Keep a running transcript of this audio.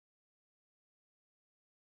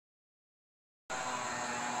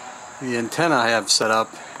The antenna I have set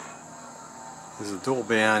up is a dual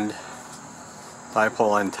band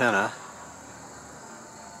dipole antenna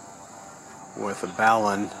with a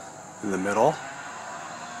balun in the middle.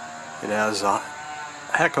 It has a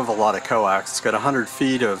heck of a lot of coax. It's got 100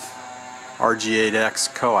 feet of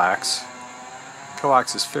RG8X coax.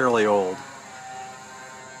 Coax is fairly old.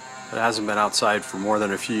 It hasn't been outside for more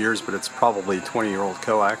than a few years, but it's probably 20-year-old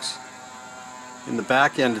coax. In the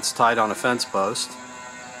back end it's tied on a fence post,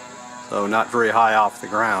 so not very high off the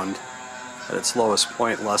ground. At its lowest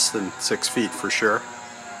point, less than 6 feet for sure.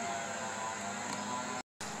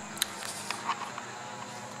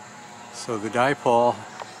 So the dipole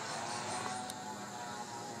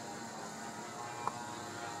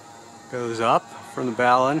goes up from the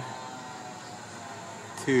balun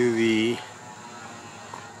to the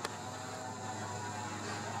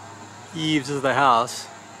eaves of the house,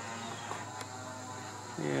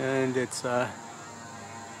 and it's a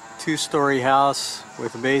two-story house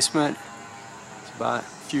with a basement. It's about a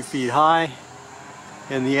few feet high,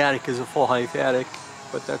 and the attic is a full-height attic,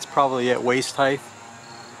 but that's probably at waist height,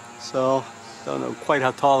 so don't know quite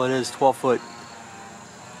how tall it is. 12-foot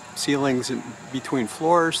ceilings in between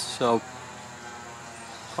floors, so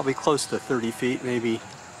probably close to 30 feet, maybe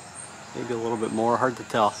a little bit more, hard to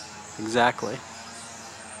tell exactly.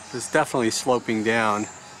 It's definitely sloping down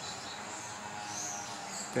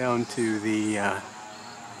to the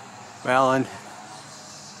balun,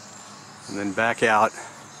 and then back out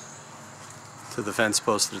to the fence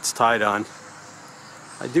post that it's tied on.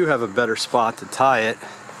 I do have a better spot to tie it.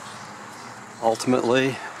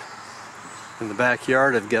 Ultimately, in the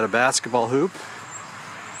backyard I've got a basketball hoop,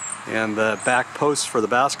 and the back posts for the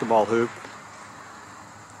basketball hoop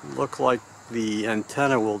look like the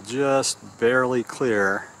antenna will just barely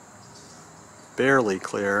clear.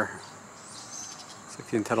 It's like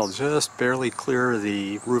the antenna will just barely clear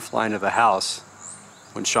the roof line of the house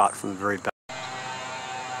when shot from the very back.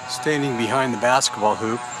 Standing behind the basketball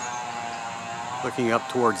hoop, looking up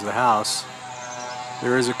towards the house,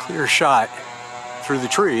 there is a clear shot through the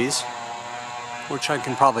trees, which I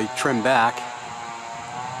can probably trim back.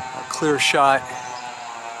 A clear shot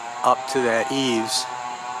up to that eaves,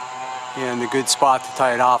 and a good spot to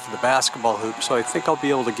tie it off of the basketball hoop, so I think I'll be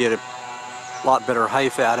able to get a lot better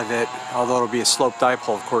height out of it, although it'll be a sloped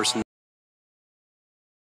dipole, of course.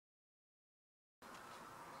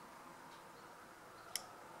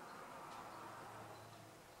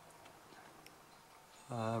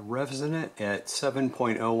 Resonant at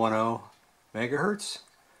 7.010 megahertz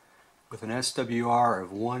with an SWR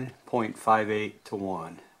of 1.58 to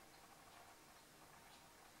 1.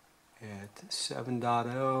 At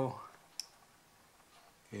 7.0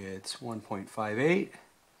 it's 1.58.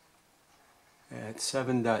 At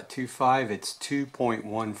 7.25 it's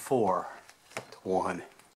 2.14 to 1.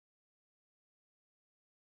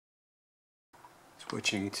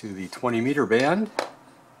 Switching to the 20 meter band.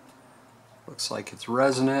 Looks like it's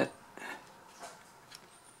resonant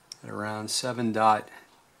at around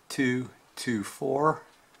 7.224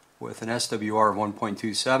 with an SWR of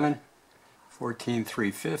 1.27.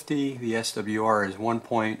 14.350, the SWR is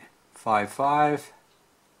 1.55,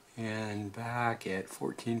 and back at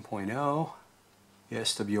 14.0 the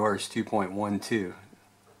SWR is 2.12.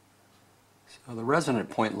 So the resonant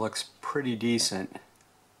point looks pretty decent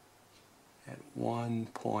at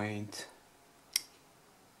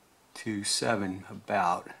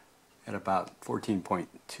 1.27 at about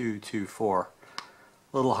 14.224. A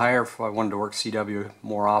little higher. If I wanted to work CW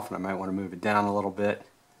more often, I might want to move it down a little bit,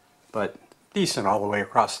 but decent all the way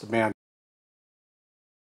across the band.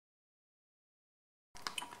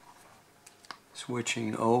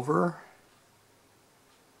 Switching over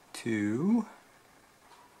to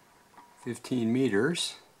 15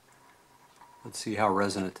 meters. Let's see how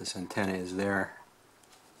resonant this antenna is there.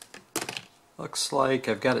 Looks like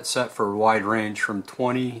I've got it set for a wide range from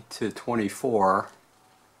 20 to 24.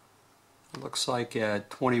 It looks like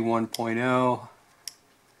at 21.0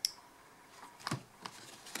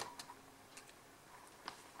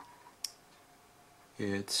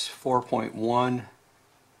 it's 4.18,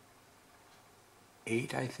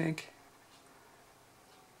 I think.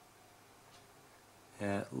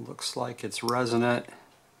 It looks like it's resonant,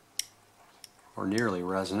 or nearly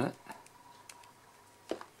resonant,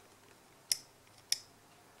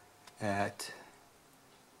 at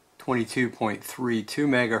 22.32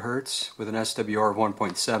 megahertz with an SWR of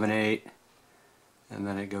 1.78, and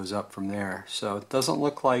then it goes up from there. So it doesn't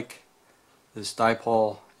look like this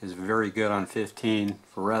dipole is very good on 15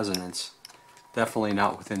 for resonance. Definitely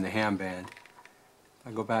not within the ham band. If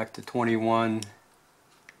I go back to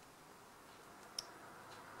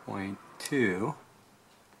 21.2,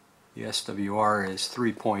 The SWR is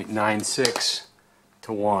 3.96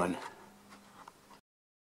 to 1.